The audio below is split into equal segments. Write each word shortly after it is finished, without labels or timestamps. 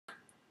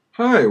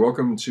Hi,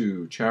 welcome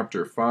to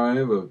Chapter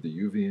 5 of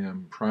the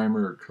UVM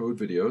Primer code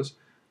videos.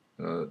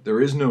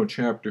 There is no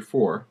Chapter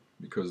 4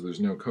 because there's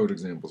no code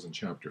examples in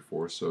Chapter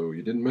 4, so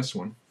you didn't miss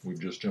one. We've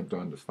just jumped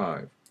on to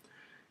 5.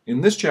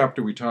 In this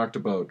chapter we talked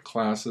about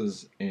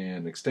classes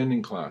and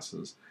extending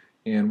classes,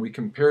 and we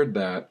compared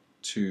that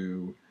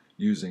to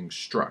using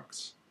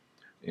structs.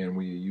 And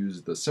we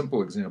used the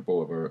simple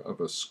example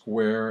of a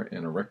square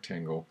and a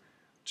rectangle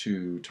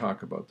to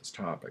talk about this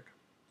topic.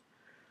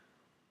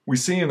 We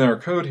see in our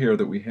code here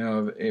that we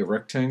have a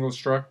rectangle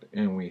struct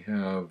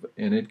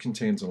and it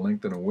contains a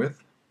length and a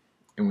width,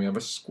 and we have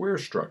a square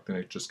struct and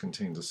it just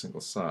contains a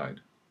single side.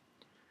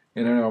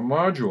 And in our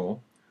module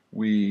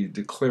we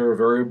declare a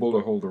variable to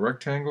hold a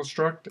rectangle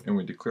struct and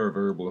we declare a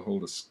variable to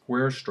hold a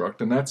square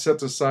struct, and that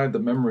sets aside the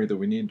memory that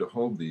we need to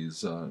hold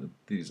these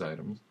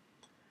items.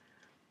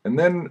 And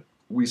then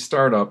we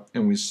start up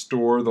and we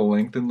store the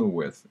length and the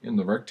width in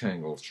the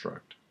rectangle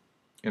struct.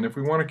 And if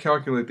we want to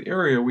calculate the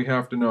area, we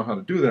have to know how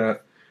to do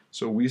that.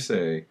 So we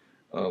say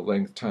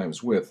length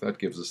times width. That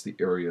gives us the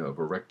area of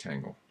a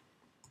rectangle.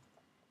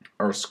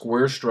 Our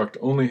square struct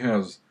only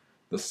has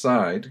the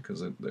side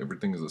because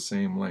everything is the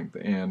same length,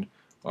 and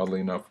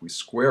oddly enough we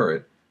square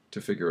it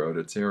to figure out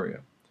its area.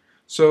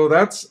 So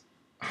that's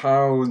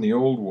how, in the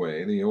old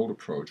way, the old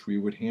approach, we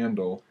would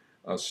handle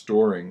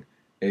storing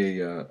a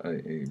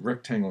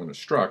rectangle in a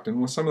struct.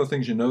 And some of the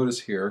things you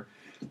notice here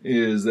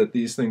is that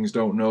these things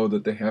don't know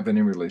that they have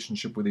any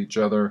relationship with each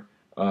other.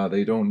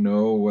 They don't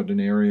know what an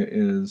area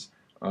is.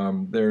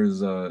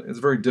 It's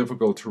very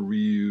difficult to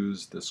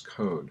reuse this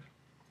code.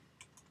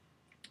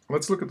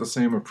 Let's look at the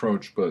same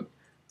approach but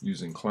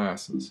using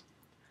classes.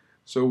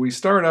 So we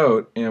start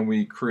out and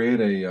we create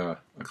a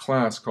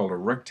class called a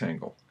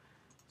rectangle.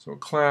 So a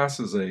class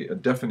is a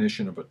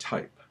definition of a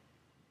type.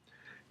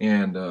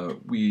 And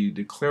we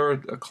declare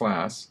a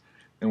class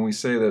and we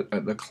say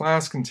that the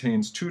class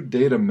contains two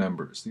data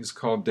members. These are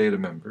called data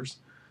members,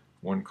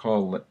 one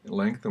called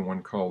length and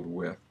one called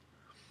width.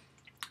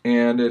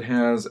 And it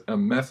has a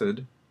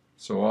method,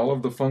 so all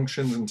of the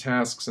functions and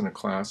tasks in a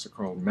class are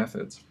called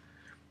methods.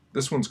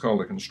 This one's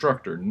called a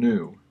constructor,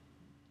 new.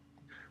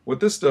 What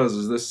this does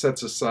is this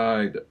sets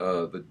aside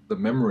the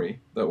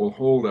memory that will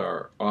hold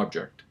our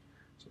object.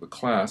 So the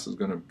class is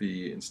going to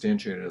be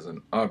instantiated as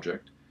an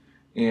object,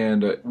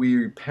 and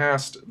we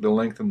passed the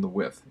length and the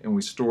width, and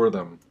we store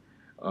them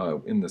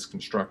in this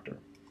constructor.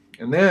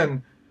 And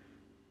then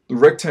the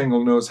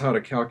rectangle knows how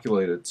to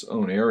calculate its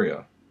own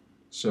area.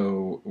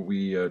 So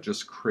we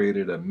just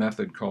created a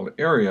method called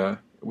area,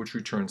 which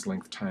returns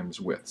length times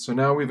width. So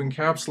now we've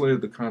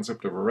encapsulated the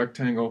concept of a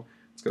rectangle.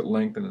 It's got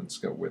length and it's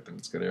got width and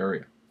it's got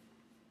area.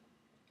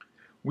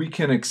 We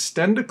can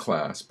extend a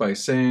class by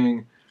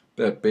saying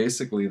that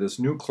basically this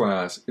new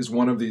class is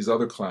one of these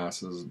other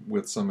classes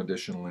with some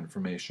additional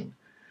information.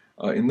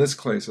 In this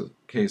case,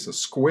 a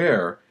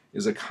square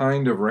is a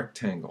kind of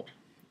rectangle.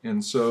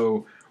 And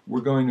so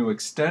we're going to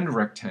extend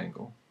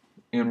rectangle.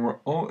 And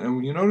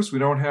you notice we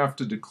don't have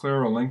to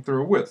declare a length or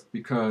a width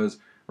because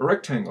a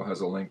rectangle has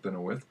a length and a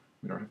width.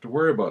 We don't have to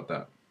worry about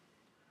that.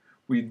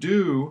 We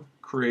do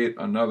create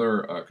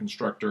another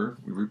constructor.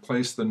 We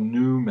replace the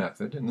new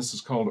method, and this is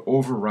called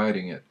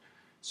overriding it.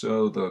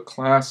 So the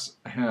class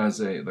has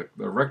the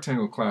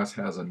rectangle class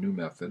has a new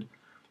method,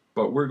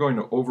 but we're going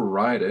to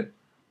override it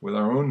with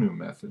our own new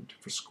method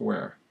for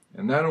square.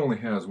 And that only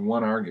has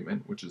one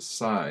argument, which is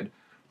side,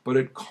 but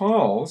it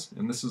calls,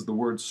 and this is the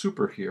word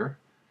super here,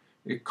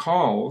 it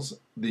calls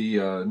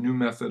the new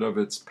method of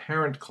its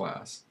parent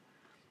class.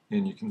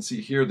 And you can see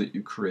here that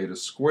you create a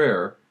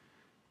square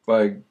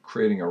by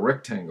creating a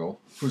rectangle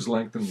whose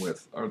length and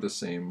width are the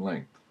same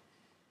length.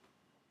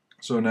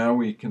 So now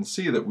we can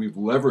see that we've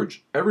leveraged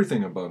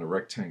everything about a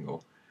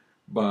rectangle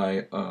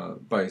by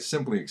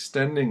simply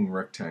extending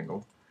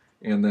rectangle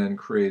and then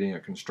creating a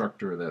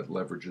constructor that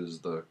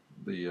leverages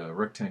the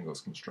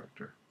rectangle's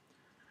constructor.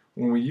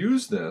 When we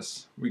use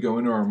this, we go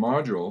into our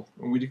module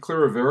and we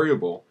declare a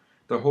variable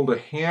that hold a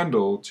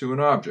handle to an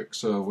object.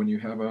 So when you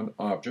have an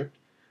object,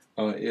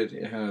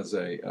 it has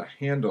a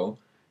handle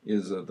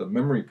is the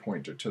memory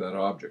pointer to that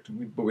object.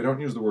 But we don't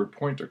use the word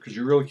pointer because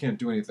you really can't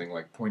do anything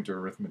like pointer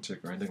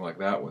arithmetic or anything like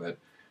that with it.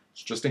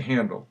 It's just a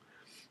handle.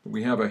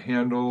 We have a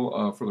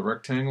handle for the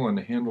rectangle and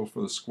a handle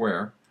for the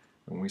square.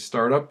 When we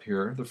start up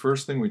here, the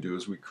first thing we do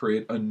is we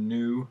create a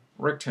new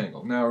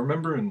rectangle. Now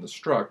remember, in the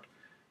struct,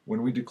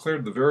 when we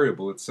declared the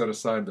variable, it set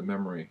aside the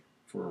memory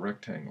for a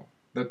rectangle.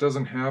 That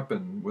doesn't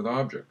happen with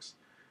objects.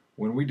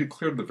 When we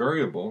declared the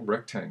variable,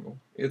 rectangle,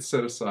 it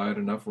set aside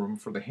enough room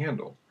for the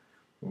handle.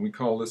 When we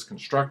call this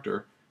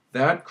constructor,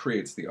 that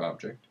creates the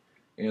object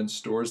and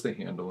stores the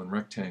handle in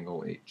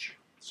rectangle h.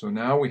 So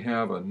now we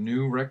have a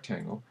new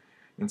rectangle,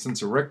 and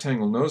since a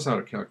rectangle knows how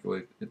to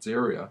calculate its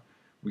area,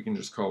 we can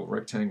just call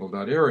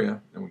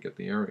rectangle.area and we get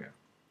the area.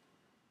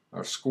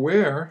 Our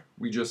square,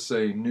 we just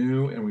say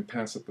new and we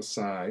pass it the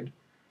side.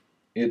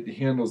 It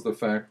handles the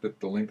fact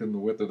that the length and the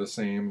width are the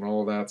same and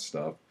all of that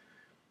stuff.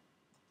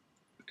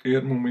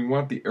 And when we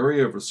want the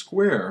area of a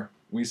square,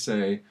 we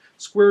say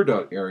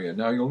square.area.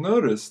 Now you'll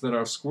notice that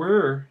our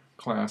square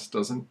class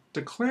doesn't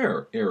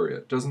declare area.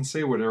 It doesn't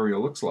say what area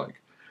looks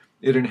like.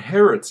 It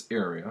inherits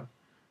area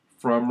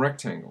from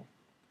rectangle.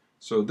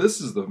 So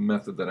this is the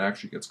method that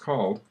actually gets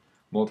called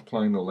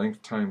multiplying the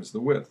length times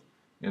the width.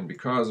 And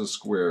because a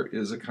square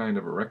is a kind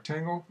of a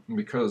rectangle, and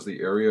because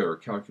the area are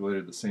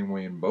calculated the same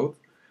way in both,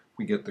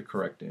 we get the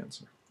correct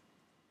answer.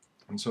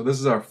 And so this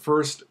is our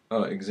first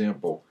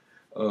example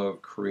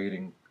of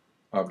creating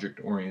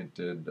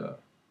object-oriented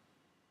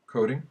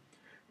coding,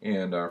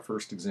 and our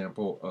first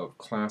example of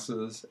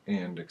classes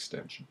and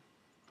extension.